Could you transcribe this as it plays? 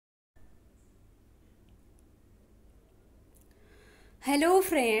Hello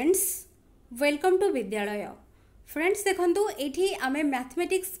friends, welcome to विद्यालय। Friends देखंतु एठी आमे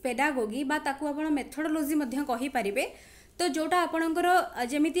मैथमेटिक्स पेडागोगी बा ताकू आपण मेथोडोलॉजी मध्य कहि परिबे। तो जोटा आपणकर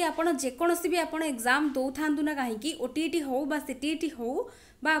जेमिति आपण जेकोनोसी भी आपण एग्जाम दौथांतु ना काहेकि ओटीटी हो बा सीटीटी हो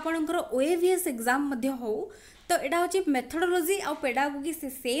बा आपणकर ओएवीएस एग्जाम मध्य हो, तो एटा होची मेथोडोलॉजी आ पेडागोगी से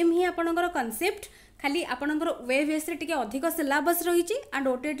सेम ही आपणकर कांसेप्ट, खाली आपणकर ओएवीएस रे टिके अधिक सिलेबस रहिछि एंड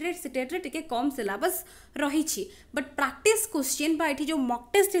ओटेट रे सीटेट रे टिके कम सिलेबस रहिछि। बट प्रैक्टिस क्वेश्चन बा एठी जो मॉक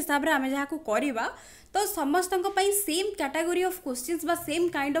टेस्ट हिसाब रे आमे जहा को करबा तो समस्त सेम कैटेगरी ऑफ क्वेश्चंस बा सेम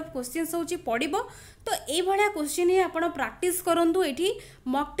काइंड ऑफ क्वेश्चंस होची पड़िबो। तो ए भलिया क्वेश्चन ही आपण प्रैक्टिस करंतु। एठी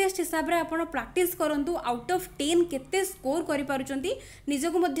मॉक टेस्ट हिसाब रे आपण प्रैक्टिस करंतु। आउट ऑफ 10 केते स्कोर करि पारुचंती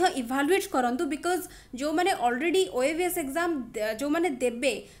निजको मध्य इवैल्यूएट करंतु, बिकॉज जो माने ऑलरेडी ओएवीएस एग्जाम जो माने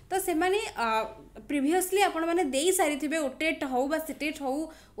देबे तो से माने प्रीवियसली आपण माने देई सारी थिबे। ओटेट हो बा सीटेट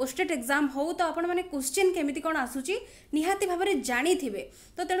हो ओस्टेट एग्जाम हो, तो आपण माने क्वेश्चन केमिति कोन आसुची निहाती भाबरे जानि थिबे।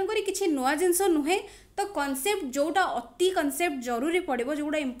 तो तेणु करी किछि नुवा जिंस नुहे, तो कॉन्सेप्ट जोटा अति कॉन्सेप्ट जरूरी पड़िबो,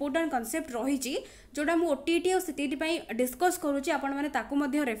 जोटा इंपोर्टेंट कॉन्सेप्ट रहिछि, जोटा मु ओटीटी और सीटीटी पई डिस्कस करूची, आपण माने ताकू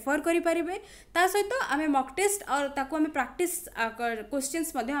मध्य रेफर करि परिबे। ता सहित आमे मॉक टेस्ट और ताकू आमे प्रैक्टिस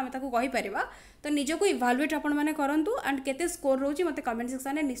क्वेश्चंस मध्य आमे ताकू कहि परिबा। तो निजको इवैल्यूएट आपण माने करंतु एंड केते स्कोर रोची मते कमेंट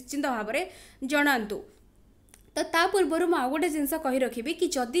सेक्शन में निश्चिंत भाबरे जणांतु। तो ता पूर्वर मु गोटे जिनस कही रखी कि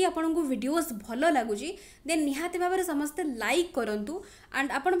जदि आपको वीडियोस भल लगुच देन निहाती भाव में समस्ते लाइक करंतु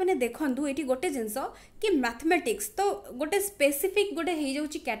एंड आपण मैंने देखंतु। एटी गोटे जिनस कि मैथमेटिक्स तो गोटे स्पेसिफिक गोटे हो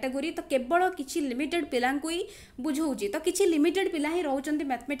जाउची कैटेगरी, तो केवल किछि लिमिटेड पिला को ही बुझाऊँगी। तो किछि लिमिटेड पिला ही रहउचंती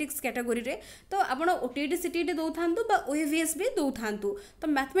मैथमेटिक्स कैटेगरी रे, तो आपण ओटीटी सीटीटी दौथांतु बा ओएवीएस भी दौथांतु। तो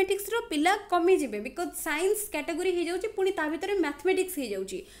मैथमेटिक्स रो पिला कमी जिवे, बिकॉज साइंस कैटेगरी हो जाउची पुणी ता भितर मैथमेटिक्स हो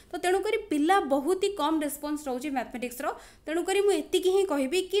जाउची। तो तेणु करी पिला बहुत ही कम रिस्पांस रहउची मैथमेटिक्स रो। तेणु करी मु एतिकी ही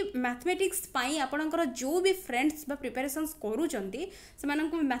कहबी कि मैथमेटिक्स पई आपणकर जो भी फ्रेंड्स बा प्रिपरेशंस करूचंती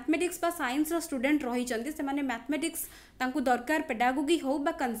सेमानंकु मैथमेटिक्स बा साइंस रो स्टूडेंट रहिचंती, सेमाने मैथमेटिक्स तांकु दरकार पेडागोगी हो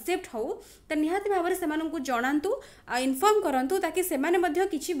बा कांसेप्ट हो, त निहाती भाबरे सेमानंकु जणांतु इन्फॉर्म करंतु ताकि सेमाने मध्य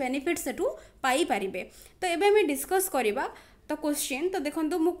किछि बेनिफिट सेटु पाई परिबे। तो एबे हम डिस्कस करिबा तो क्वेश्चन। तो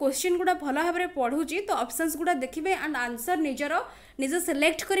देखंतु मु क्वेश्चन गुडा भल भाबरे पढुची, तो ऑप्शंस गुडा देखिबे एंड आंसर निजे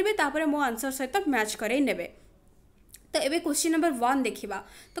सिलेक्ट करिवे, तापरे मो आंसर सहित मैच करै नेबे। तो एबे क्वेश्चन नंबर 1 देखिबा।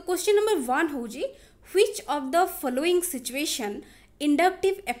 तो question number 1 होजी which of the following situation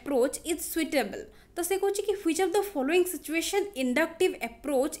inductive approach is suitable. तो से कहूँ कि which of the following situation inductive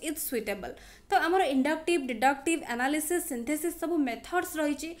approach is suitable. तो आमर इंडक्टिव डिडक्टिव एनालिसिस सिंथेसिस सब मेथड्स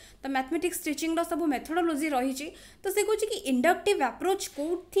रही, तो मैथमेटिक्स टीचिंग रो सब मेथोडोलॉजी रही। तो से कहूँ कि इंडक्टिव अप्रोच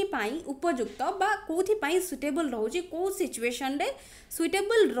कोथि पाई उपयुक्त बा कोथि पाई सुइटेबल रहउची, को सिचुएशन रे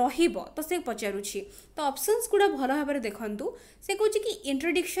सुइटेबल रहिबो, तो से पचारुछि। तो ऑप्शंस गुडा भल भाबरे देखंतु। से कहूँ कि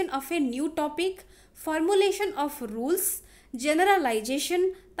introduction of a new topic, formulation of rules, generalisation,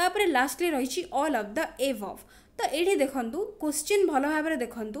 तापरे लास्टली रही ऑल ऑफ द एबव। तो एठी देखंतु क्वेश्चन भल भाबरे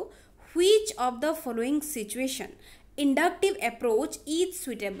देखंतु which of the following situation inductive approach is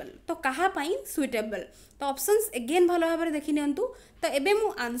suitable. तो कहा पाई सुइटेबल, तो ऑप्शंस अगेन भल भाबरे देखि नियंतु। तो एबे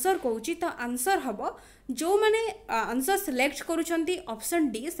मु आंसर कहूची, तो आंसर हबो जो माने आंसर सिलेक्ट करूछंती ऑप्शन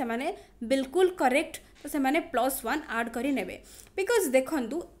डी से माने बिल्कुल करेक्ट। तो से माने +1 ऐड करी नेबे, बिकॉज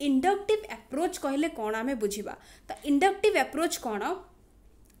देखंतु इंडक्टिव अप्रोच कहले कोन आमे बुझिबा। तो इंडक्टिव अप्रोच कोन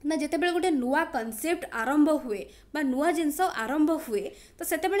ना, जेतेबेले गोटे नुआ कॉन्सेप्ट आरंभ हुए बा नुआ जिनस आरंभ हुए, तो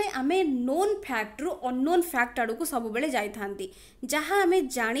सेतेबेले आमे नोन फैक्ट रु अननोन फैक्ट आडू को सब बेले जाई थांती। जहाँ आमे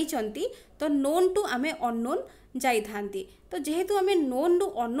जानी चंती तो नोन टू आमे अननोन जाई थांती। तो जेहेतु आमे नोन रु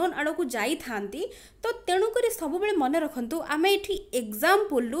अननोन आड़ को जाई थांती, तो तेणु करी सब बेले मन रखंतु आमे एठी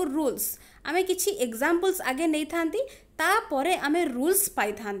एग्जांपल रु रूल्स आमे किछि एग्जांपल्स आगे नै थांती, तापरे आमे रूल्स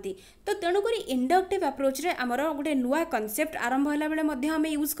पाई थांती। तो तेणु करी इंडक्टिव अप्रोच रे हमर गोटे नुआ कॉन्सेप्ट आरंभ होला बेले मध्य आमे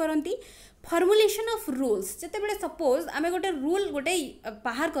use करंती। Formulation of rules, जेतेबेले suppose आमे गोटे रूल गोटे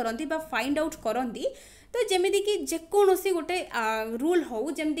बाहर करंती बा फाइंड आउट करंती, तो जमीती कि जेकोसी गोटे रूल हो,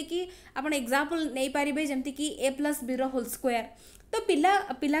 जमती कि आपण एग्जांपल नै पारिबे, जमती कि a+b होल स्क्वायर। तो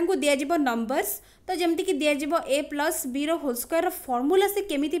पिला को दिया जिवो नंबर्स, तो जमती कि दिया जिवो a+b होल स्क्वायर फॉर्मूला से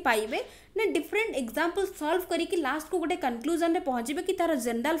केमिति पाइबे ना, डिफरेंट एग्जांपल सॉल्व करिकि लास्ट को गोटे कंक्लूजन रे पहुँचे कि तार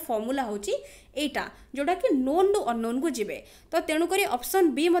जनरल फॉर्मूला होची एटा, जोटा कि नोन टू अननोन को जिवे। तो तेणु करी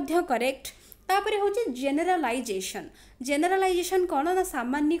ऑप्शन बी मध्य करेक्ट। तापरे होची जेनरलाइजेशन। जेनरलाइजेशन कौन ना,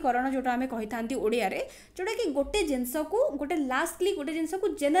 सामान्यकरण जोटा आमे कहि थांती ओडिया रे, जोटा कि गोटे जिंस को गोटे लास्टली गोटे जिंस को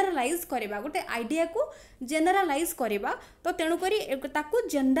जेनरलाइज करबा, गोटे आइडिया को जेनरलाइज करबा। तो तेणु करी ताकू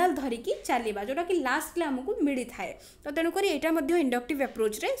जनरल धरिकी चलीबा, जोटा कि लास्टली हमकु मिली थाए। तो तेणु करी एटा मध्य इंडक्टिव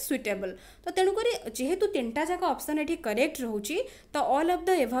अप्रोच रे सुइटेबल। तो तेणु करी जेहेतु तीनटा जाक ऑप्शन एठी करेक्ट रहउची, तो ऑल ऑफ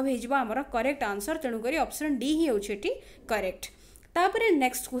द एबव हे जिवो हमर करेक्ट आंसर। तेणु करी ऑप्शन डी ही होची एठी करेक्ट। तापर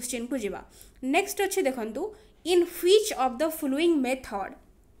नेक्स्ट क्वेश्चन को जीवा नेक्स्ट अच्छे देखंतु in which of the following method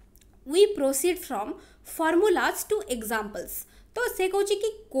we proceed from formulas to examples तो से कहूँ कि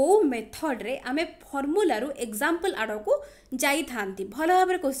को मेथड रे आमे फॉर्मूला रु एग्जांपल आड़ को जाई थांती भल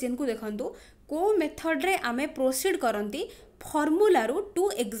भाव क्वेश्चन को देखंतु को मेथड रे आमे प्रोसीड करंती फॉर्मूला रु टू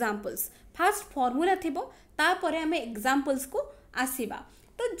एग्जांपल्स फास्ट फॉर्मूला थिबो तापरे आमे एग्जांपल्स को आसीबा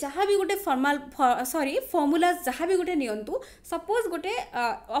तो जहाँ भी गोटे फॉर्मूला जहाँ भी गोटे नियंतु सपोज गोटे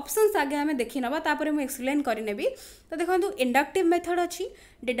ऑप्शंस आगे आमे देखि नबा तापरे मु एक्सप्लेन करि नेबी तो देखंतु इंडक्टिव मेथड अछि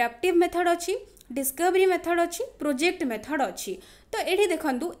डिडक्टिव मेथड अछि डिस्कवरी मेथड अच्छी प्रोजेक्ट मेथड अच्छी तो ये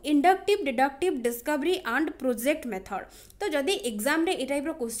देखंतु inductive deductive discovery and project method तो जदि एग्जाम रे ए टाइप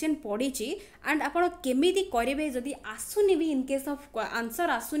रो क्वेश्चन पड़ी एंड आपण केमिति करिवे जदि आसुनी भी इन केस ऑफ आंसर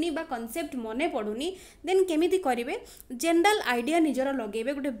आसुनी बा कांसेप्ट मने पडुनी देन केमिति करिवे जनरल आइडिया निजर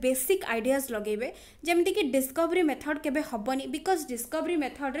लगेबे गोटे बेसिक आइडियाज लगेबे जेमिति कि डिस्कवरी मेथड केबे हबनी बिकॉज डिस्कवरी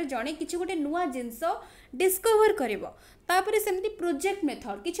मेथड रे जणे किछि गोटे नुवा जिंस डिस्कवर करिवो तापर सेमती प्रोजेक्ट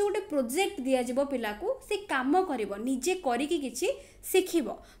मेथड किछि गोटे प्रोजेक्ट दिया जिवो पिला को से काम करिवो निजे करिकि किछि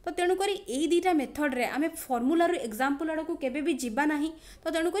शिखिबो तो तेणु करी एई दीटा मेथड रे आमे फॉर्मूला रो एग्जांपल आडको केबे भी जिबा नाही तो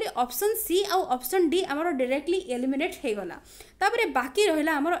तेणु करी ऑप्शन सी आ ऑप्शन डी हमरो डायरेक्टली एलिमिनेट हे गला तापर बाकी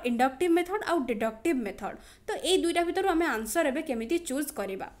रहिला हमरो इंडक्टिव मेथड आ डिडक्टिव मेथड तो एई दुईटा भितर आमे आंसर एबे केमिति चूज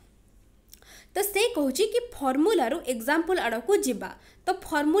करिबा तो से कहूँ कि फॉर्मूला रो एग्जांपल आड़को जिबा तो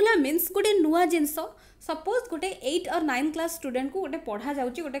फॉर्मूला मीन्स गोटे नुआ जिनस सपोज गोटे 8 और 9 क्लास स्टूडेंट को गोटे पढ़ा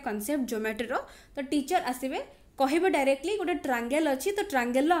जाउची गोटे कांसेप्ट ज्योमेट्री रो तो टीचर आसीबे कहबे डायरेक्टली गोटे ट्रायंगल अच्छी तो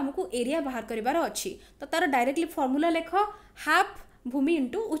ट्रायंगल रो हमको एरिया बाहर करिवार अच्छी तो तार डायरेक्टली फॉर्मूला लेख हाफ भूमि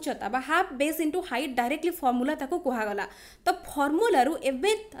इंटू उच्चता बा half base into height directly formula ताको कहुगला तो फॉर्मूला रू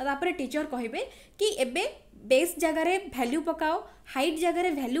एबे तापरे टीचर कहबे कि एबे बेस जगार वैल्यू पकाओ हाइट जगार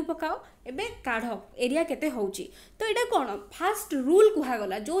वैल्यू पकाओ एबे काढ़ एरिया केते होउची तो एटा कोन फास्ट रूल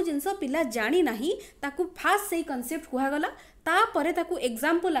कुहागला जो जिनस पिला जानी नाही ताकू फास्ट सही कांसेप्ट कुहागला तापरे ताकू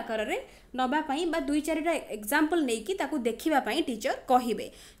एग्जांपल आकार रे नबा पई बा दुई चारिटा एग्जांपल नै कि ताकू देखिबा पई टीचर कहिबे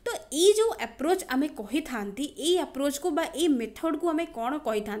तो ई जो अप्रोच आमे कहि थांती ई अप्रोच को बा ई मेथड को आमे कोन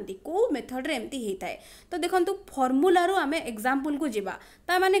कहि थांती को मेथड रे एम्ति हेताय तो देखंतु फार्मूला रो आमे एग्जांपल को जिबा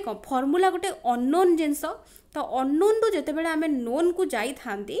ता माने को फार्मूला गोटे अननोन जिंस तो अननोन रो जते बेले आमे नोन को जाई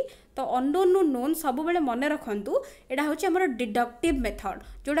थांती तो अननोन नु नोन सब बेले मने रखंतु एडा होची हमर डिडक्टिव मेथड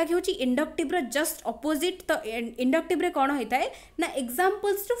जोडा कि होची इंडक्टिव रो जस्ट ऑपोजिट तो इंडक्टिव रे कोन होइताय ना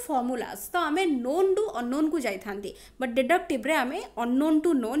एग्जांपल्स टू फार्मूलास तो आमे नोन टू अननोन को जाई थांती बट डिडक्टिव रे आमे अननोन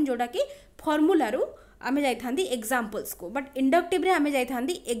टू नोन जोडा कि फार्मूला रो आमे जाई थांती एग्जांपल्स को बट इंडक्टिव रे आमे जाई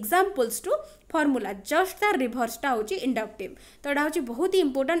थांती examples to formula just the रिवर्सटा होची इंडक्टिव तो एडा होची बहुत ही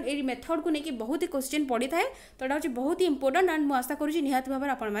इंपोर्टेंट ए मेथड को नेकी बहुत ही क्वेश्चन पड़ी थाए तो एडा होची बहुत ही इंपोर्टेंट एंड मु आशा करूची निहात भाबे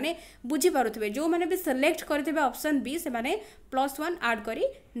आपण माने बुझी पारुथिबे जो माने भी सिलेक्ट करथिबे ऑप्शन बी से माने +1 ऐड करी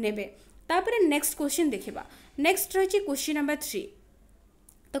नेबे तापर नेक्स्ट क्वेश्चन देखिबा नेक्स्ट रहची क्वेश्चन नंबर 3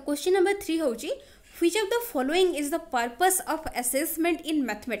 तो क्वेश्चन नंबर 3 होची which of the following is the purpose of assessment in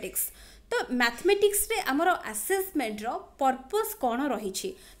mathematics तो मैथमेटिक्स रे हमर असेसमेंट रो पर्पस कोन रही छी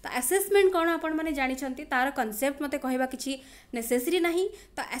तो असेसमेंट कोन आपण माने जानि छंती तार कांसेप्ट मते कहबा किछि नेसेसरी नाही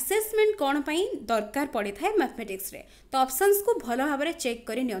तो असेसमेंट कोन पई दरकार पड़ी थाए मैथमेटिक्स रे तो ऑप्शंस को भलो भाबरे चेक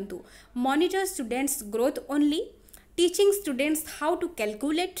करि नियंतु monitor students growth only teaching students how to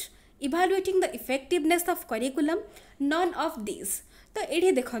calculate evaluating the effectiveness of curriculum none of this तो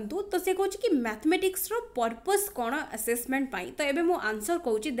ये देखंतु तो से कहूँ कि मैथमेटिक्स रो पर्पस कौन असेसमेंट पाई तो एबे मो आंसर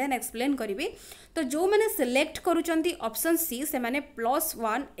कहूँ देन एक्सप्लेन करी तो जो मैंने सिलेक्ट करूचंती ऑप्शन सी से माने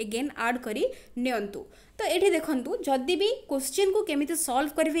 +1 अगेन ऐड करी नियंतु तो ये देखंतु जदि भी क्वेश्चन को केमिति सॉल्व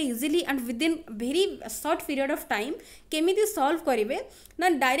करेंगे easily and with in very short period of time केमिति सॉल्व करेंगे ना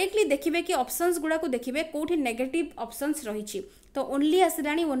डायरेक्टली देखिए कि ऑप्शंस गुड़ा को देखिए कौटी नेगेटिव ऑप्शंस रही तो ओनली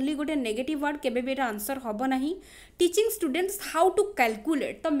आसलानी ओनली गोटे नेगेटिव वर्ड केबे भी आंसर हम ना teaching students how to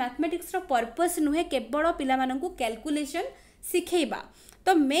calculate तो मैथमेटिक्स रो पर्पस नुहे केवल पिला माननकु कैलकुलेशन सिखेबा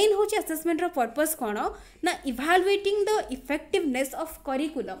तो मेन होची असेसमेंट रो पर्पस कोन ना evaluating the effectiveness of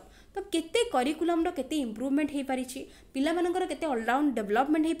curriculum तो केते करिकुलम रो केते इंप्रूवमेंट हे परिछि पिला मानकर केते ऑलराउंड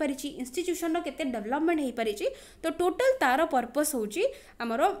डेवलपमेंट हे परिछि इंस्टीट्यूशन रो केते डेवलपमेंट हे परिछि तो टोटल तारो पर्पस होची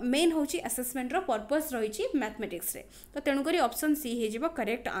हमरो मेन होची असेसमेंट रो पर्पस रहिछि मैथमेटिक्स रे तो तेनु करी ऑप्शन सी हे जिवो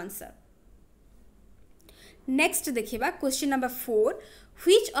करेक्ट आंसर नेक्स्ट देखिबा question number 4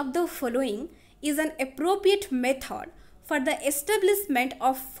 which of the following is an appropriate method for the establishment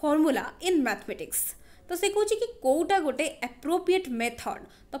of formula in mathematics तो से कहूँ कि कौटा गोटे एप्रोप्रिएट मेथड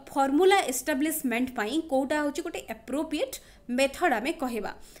तो फॉर्मूला एस्टाब्लिशमेंट पाई कौटा हूँ गोटे एप्रोप्रिएट मेथड आम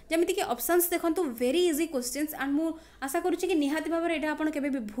कहवा जमीक ऑप्शंस देखो वेरी इजी क्वेश्चंस एंड मु आशा करुच्ची कि निहाती भाव में यहाँ आपड़ के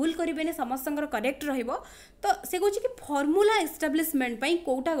भूल करेंगे समस्त करेक्ट तो से कहूँ कि फॉर्मूला एस्टाब्लिशमेंट पाई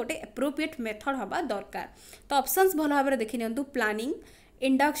कौटा गोटे एप्रोप्रिएट मेथड हवा दरकार तो ऑप्शंस भल भाव में देखि नियंतु प्लानिंग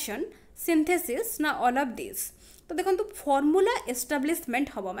इंडक्शन सिंथेसिस ना ऑल ऑफ दिस तो देखो फॉर्मूला एस्टाब्लिशमेंट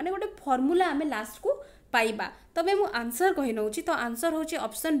हम माने गोटे फॉर्मूला आम लास्ट को पाइबा तबे मु आंसर कहि नउची तो आंसर होची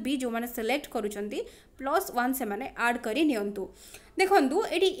ऑप्शन बी जो माने सिलेक्ट करूचंती +1 से माने ऐड करी नियंतु देखंतु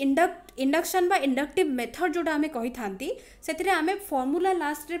एडी इंडक्शन बा इंडक्टिव मेथड जोटा आमे कहि थांती सेथिरे आमे फॉर्मूला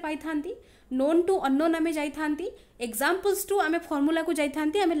लास्ट रे पाई थांती नोन टू अननोन आमे जाई थांती एग्जांपल्स टू आमे फॉर्मूला को जाई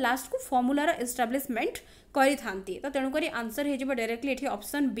थांती आमे लास्ट को फॉर्मूला रा एस्टाब्लिशमेंट करि थांती तो तेणु करी आंसर हे जिवो डायरेक्टली एठी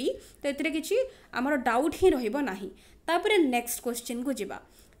ऑप्शन बी तो एथिरे किछि हमर डाउट ही रहिबो नाही तापरे नेक्स्ट क्वेश्चन को जिबा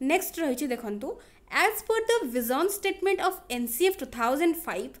नेक्स्ट रहिछि देखंतु as per the vision statement of NCF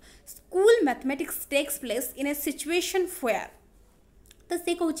 2005 school mathematics takes place in a situation where तो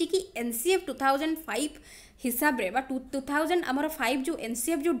से कहूँ कि NCF 2005 हिसाब रे बा 2005 जो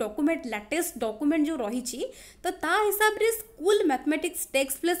NCF जो डॉक्यूमेंट लेटेस्ट डॉक्यूमेंट जो रही तो ता हिसाब रे school mathematics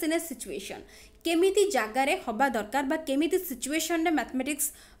takes place in A situation केमिति जगार हवा दरकार बा केमिति सिचुएशन रे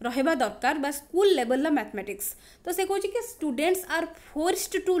मैथमेटिक्स रहबा दरकार बा स्कूल लेवल मैथमेटिक्स तो से कहूँ कि students are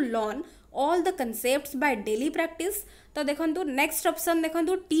forced to learn all the concepts by daily practice तो देखंतु नेक्स्ट ऑप्शन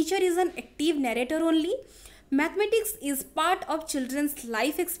देखंतु teacher is an active narrator only mathematics is part of children's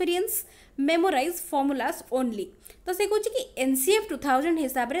life experience memorise formulas only तो से कहूँ कि NCF 2000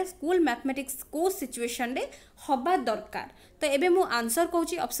 हिसाब रे स्कूल मैथमेटिक्स को सिचुएशन रे हवा दरकार तो एबे मु आंसर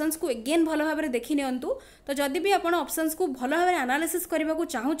कहूँ ऑप्शंस को अगेन भल भाव में देखि नियंतु तो जदि भी आपण ऑप्शंस को भल भाव में एनालिसिस करबा को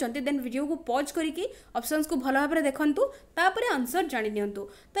चाहूचंती देन वीडियो को पॉज करिकि ऑप्शंस को भल भाव में देखंतु तापरे आंसर जानि नियंतु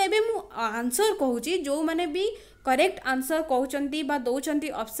तो एबे मु आंसर कहूँ जो माने भी करेक्ट आंसर कहउचंती बा दउचंती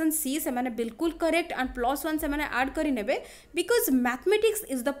ऑप्शन सी से माने बिल्कुल करेक्ट एंड +1 से माने ऐड करि नेबे because mathematics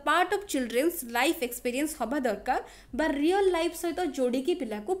is the part of children's life experience हबा दरकार बा रियल लाइफ सहित जोड़ी की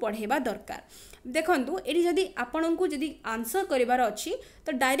पिला को पढ़ेबा दरकार देखंतु एडी जदी आपन को जदी आंसर करिवार अछि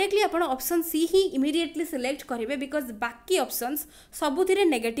तो डायरेक्टली आपण ऑप्शन सी ही इमीडिएटली सिलेक्ट करिवे बिकॉज बाकी ऑप्शंस सबुथिरे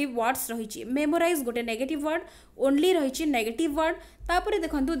नेगेटिव वर्ड्स रहिछि मेमोराइज गोटे नेगेटिव वर्ड ओनली रहिछि नेगेटिव वर्ड तापरे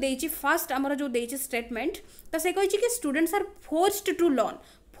देखंतु देइछि फर्स्ट हमर जो देइछि स्टेटमेंट तो से कहिछि कि students are forced to learn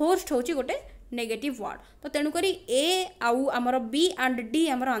forced होछि गोटे नेगेटिव वर्ड तो तेणु करी ए आउ आमर बी एंड डी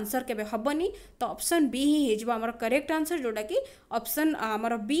आमर आंसर केबे हबनी तो ऑप्शन बी ही हेजबो आमर करेक्ट आंसर जोटा कि ऑप्शन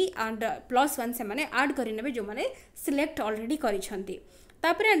आमर बी एंड +1 से माने ऐड करि नेबे जो माने सिलेक्ट ऑलरेडी करिसंती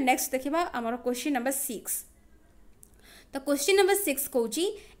तापरे नेक्स्ट देखिबा आमर क्वेश्चन नंबर 6 तो question number 6 कहूची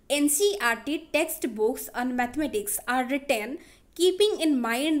NCERT text books on mathematics are retain keeping in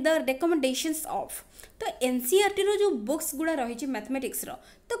mind the recommendations of तो NCERT रो जो बुक्स गुड़ा रही मैथमेटिक्स रो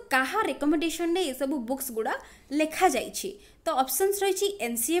तो कहा रिकमेंडेशन ने ये सब बुक्स गुड़ा लिखा जाइछि तो ऑप्शंस रही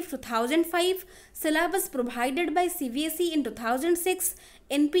NCF 2005 syllabus provided by CBSE in 2006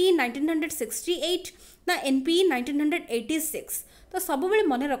 NPE 1968 ना NPE 1986 तो सब बेले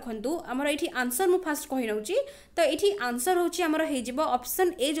मन रखु आमर ये आंसर मु फास्ट कही नौची तो ये आंसर होची आमर हो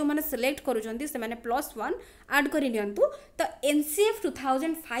ऑप्शन ए जो मैंने सिलेक्ट करुँच से मैंने +1 ऐड कर नियंतु तो NCF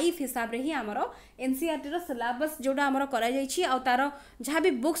 2005 हिसाब रे ही आमर NCERT रो सिलेबस जोड़ा आमर करा जाइछि आ तार जहाँ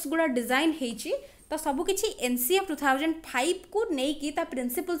भी बुक्स गुड़ा डिजाइन होइछि तो सब किछि NCF 2005 को नेकी ता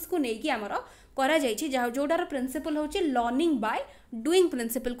प्रिंसिपल्स को नेकी आमर करा जाइछि जोडार प्रिंसिपल होछि लर्निंग बाय डूइंग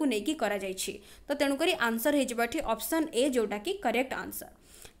प्रिंसिपल को नेकी करा जाइछि तो तेणु करी आंसर हे जिबाठी ऑप्शन ए जोटा कि करेक्ट आंसर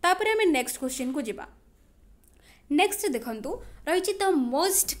तापरे हमें नेक्स्ट क्वेश्चन को जिबा नेक्स्ट देखंतु रहिछि the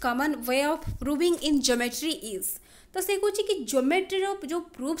most common way of proving in geometry is तो से कहूँ कि ज्योमेट्री जो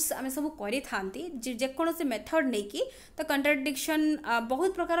प्रूफ्स आम सब करें जेकोसी मेथड नहीं कि तो कंट्राडिक्शन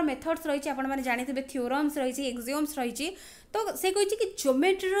बहुत प्रकार मेथड्स रही है जानी थ्योरम्स रही एक्सियोम्स रही तो से कहूँ कि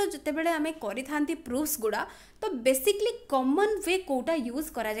ज्योमेट्री जिते आम करें प्रूफ्स गुड़ा तो बेसिकली कॉमन वे कोटा यूज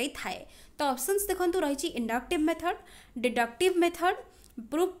करा जाई थाए तो ऑप्शंस देखो रही inductive method deductive method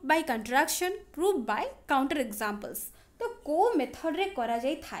proof bye कंट्राक्शन proof bye counter examples तो को मेथड रे करा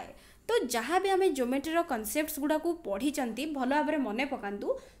जाई थाए तो जहाँ भी आम ज्योमेट्री कनसेप्ट्स गुड़ा को पढ़ी भल भाव में मन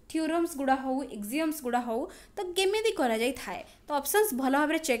पकातु थ्योरम्स गुड़ा हो एक्सियोम्स गुड़ा हो तो केमिति करा जाई थाए तो ऑप्शंस भल भाव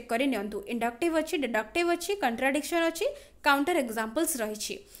में चेक कर नियंतु इंडक्टिव अच्छी डिडक्टिव अच्छी कंट्राडिक्शन अच्छी काउंटर एग्जांपल्स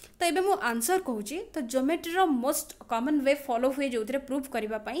रही। तो ये मु आंसर कहूँ तो ज्योमेट्री रो मोस्ट कॉमन वे फॉलो हुए जो प्रूफ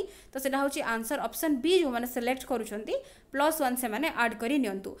करने तो सेटा हूँ आंसर ऑप्शन बी जो मैंने सिलेक्ट करुँच +1 से माने ऐड करी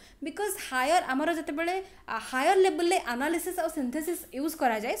नियंतु बिकॉज हायर आमर जितेबाला हायर लेवल ले एनालिसिस और सिंथेसिस यूज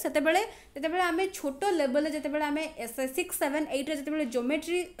करा जाए जितेबाला आम छोट लेवल जितेबाला आम 6, 7, 8 जितेबाला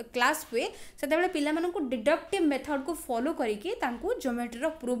ज्योमेट्री क्लास हुए से पिला मानकु डिडक्टिव मेथड को फॉलो करके ज्योमेट्री रो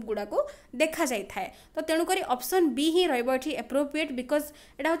प्रूफ गुड़ा को देखा जाए तो तेणुक ऑप्शन बी ही रही एप्रोप्रिएट बिकॉज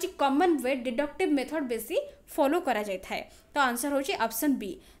एटा हूँ कॉमन वे डिडक्टिव मेथड बेसी फॉलो करा जाए तो आंसर हूँ ऑप्शन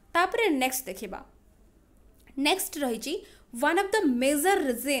बी। तापर नेक्स्ट देखिबा नेक्स्ट रही one of the major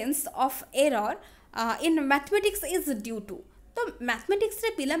regions of error in mathematics is due to तो मैथमेटिक्स रे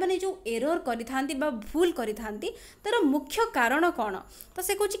पिला माने जो एरर करि थांती बा भूल करि थांती तार मुख्य कारण कौन तो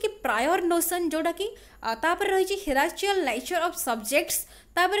से कहूँ कि प्रायर नोशन जोटा कि तापर रही हिराचियल नेचर ऑफ सब्जेक्ट्स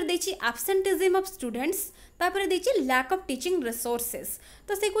तापर देछि एब्सेंटिज्म ऑफ स्टूडेंट्स तापर देछि लैक ऑफ टीचिंग रिसोर्सेस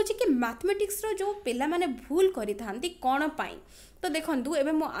तो से कहूँ कि मैथमेटिक्स रो जो पिला माने भूल करि थांती कौन पाई तो देखंतु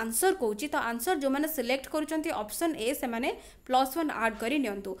एबे मो आंसर कहूँ तो आंसर जो मैंने सिलेक्ट करुँच ऑप्शन ए से माने +1 ऐड करी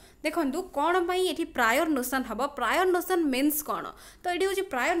नियंतु देखंतु कौन पाई एठी प्रायर नोशन हबो प्रायर नोशन मीन्स कौन तो एठी होची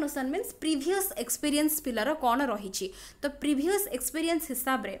prior notion means previous experience पिलार कौन रही तो प्रीवियस एक्सपीरियंस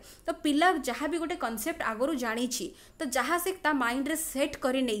हिसाब रे तो पिला जहाँ भी गोटे कॉन्सेप्ट आगरू जानी तो जहाँ से ता माइंड रे सेट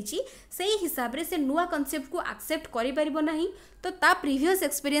करी नैची सेही हिसाब रे से नुआ कॉन्सेप्ट को एक्सेप्ट करि परिबो नाही तो ता प्रीवियस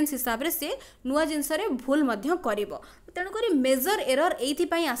एक्सपीरियंस हिसाब रे से नुआ जिनस रे भूल मध्य करिवो तेणुक मेजर एरर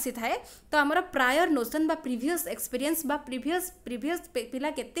ये आसी थाए तो आमर प्रायर नोशन बा प्रीवियस एक्सपीरियंस बा प्रीवियस पिला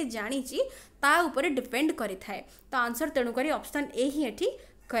केते जानी ता ऊपर डिपेंड करि थाए तो आंसर तेणुक ऑप्शन ए ही एठी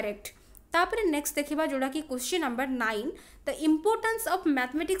करेक्ट। तापर नेक्स्ट देखिबा जोड़ा कि question number 9 the importance of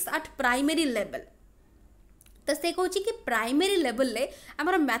mathematics eight primary level तो से कहूँ कि प्राइमरी लेवल ले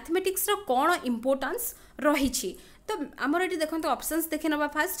आमर मैथमेटिक्स रो कौन इम्पोर्टेंस रही तो आमर ये देखो ऑप्शंस देखे नवा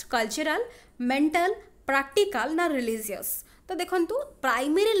फास्ट कल्चरल मेंटल प्रैक्टिकल ना रिलीजियस तो देखंतु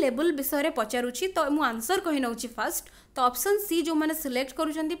प्राइमरी लेवल विषय में पचारुची तो मु आंसर कहि नउची फर्स्ट तो ऑप्शन सी जो मैंने सिलेक्ट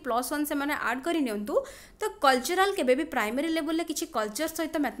करूछंती +1 से मैंने ऐड करी नियंतु तो कल्चरल केबे भी प्राइमरी लेवल ले किछि कल्चर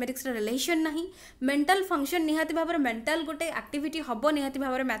सहित मैथमेटिक्स रिलेशन नहीं मेंटल फंक्शन निहाती भाव मेंटल गोटे एक्टिविटी हबो निहाती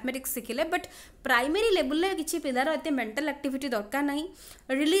भाव मैथमेटिक्स शिखिले बट प्राइमरी लेवल ले किछि पिलार एते मेंटल एक्टिविटी दरकार नहीं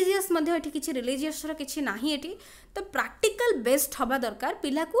रिलीजियस मध्ये एठी किछि रिलीजियस रो किछि नाही एठी तो प्रैक्टिकल बेस्ड हवा दरकार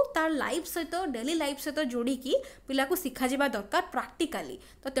पिला को तार लाइफ सहित डेली लाइफ सहित जोड़ी की पिला को शिखा जाबा दरकार प्रैक्टिकली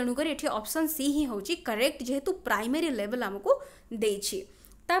तो तेणुकर एठी ऑप्शन सी ही होची करेक्ट जेहेतु प्राइमरी लेवल हमको देछि।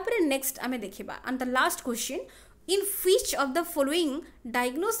 तापर नेक्स्ट आमे देखिबा and the last question in which of the following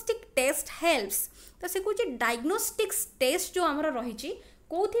diagnostic test helps तो से कुछ डायग्नोस्टिक्स टेस्ट जो हमर रहिछि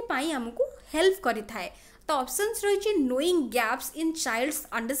कोथि पाई हमको हेल्प करि थाए तो ऑप्शंस रहिछि knowing gaps in child's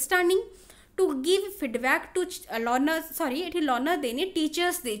understanding to give feedback to learner sorry एठी लर्नर देनी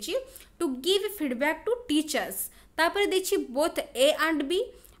टीचर्स देछि to give feedback to teachers तापर देछि बोथ ए एंड बी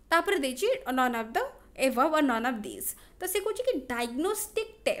तापर देछि नन ऑफ द एबव और नन ऑफ दिस तो से कहूँ कि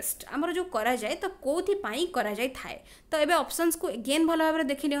डायग्नोस्टिक टेस्ट आमर जो करा जाए तो कोथि पाई करा जाए थाए तो एबे ऑप्शंस को अगेन भल भाव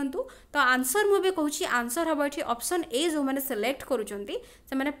देखि नियंतु तो आंसर मुझे कहूँ आंसर हम ये ऑप्शन ए जो मैंने सिलेक्ट करुँच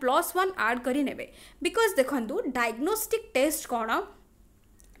से मैंने +1 ऐड करी नेबे बिकॉज देखंतु डायग्नोस्टिक टेस्ट कौन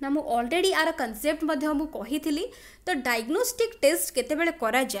ना मु ऑलरेडी आर कनसेप्ट मु कही तो डायग्नोस्टिक टेस्ट केतेबेले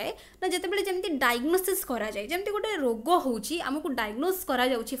करा जाए ना जेतेबेले जेमती डायग्नोसिस करा जाए जेमती गोटे रोग होउची हमकु डायग्नोस करा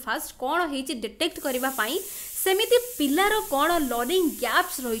जाउची फास्ट कोन हेची डिटेक्ट करबा पाई सेमिति पिलार कौन लर्निंग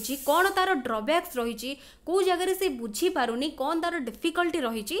गैप्स रही कौन तार ड्रबैक्स रही कौ जगह से बुझी पारुनी कौन तार डिफिकल्टी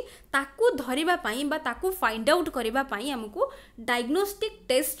रही ताकू धरिबा पाई बा ताकू फाइंड आउट करबा पाई हमकु डायग्नोस्टिक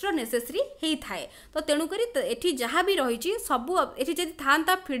टेस्ट रो नेसेसरी हेई थाए तो तेणु करी एठी जहाँ भी रही सब एठी जदि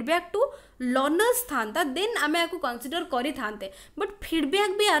थांता फीडबैक टू लर्नर्स थांता देन आमे आकु कंसीडर करि थांते बट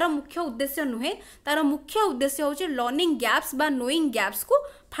फीडबैक भी आर मुख्य उद्देश्य नुहे तार मुख्य उद्देश्य होचे लर्निंग गैप्स बा नोइंग गैप्स को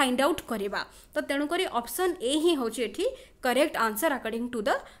फाइंड आउट करबा तो तेणु करी ऑप्शन ए ही होचे एठी correct answer according to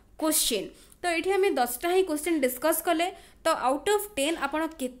the question तो ये आम 10टा ही क्वेश्चन डिस्कस कले तो आउट ऑफ 10 आपण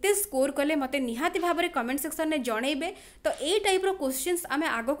केते स्कोर कले मते निहाती भाव में कमेंट सेक्शन में जनइबे तो ए टाइप रो क्वेश्चंस आम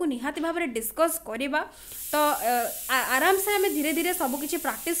आगो को निहाती भाव में डिस्कस करबा तो आराम से आम धीरे धीरे सब किछि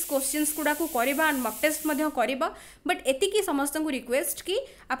प्रैक्टिस क्वेश्चंस गुडा को करबा एंड मॉक टेस्ट मध्य करबा बट एतिकी समस्त को रिक्वेस्ट कि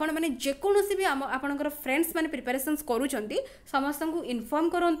आपण माने जेकोनोसी भी आपणकर फ्रेंड्स माने प्रिपरेशंस करूचंती समस्त को इन्फॉर्म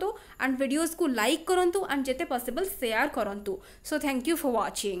करंतु एंड वीडियोस को लाइक करंतु एंड जेते पॉसिबल शेयर करंतु so thank you for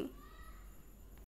watching.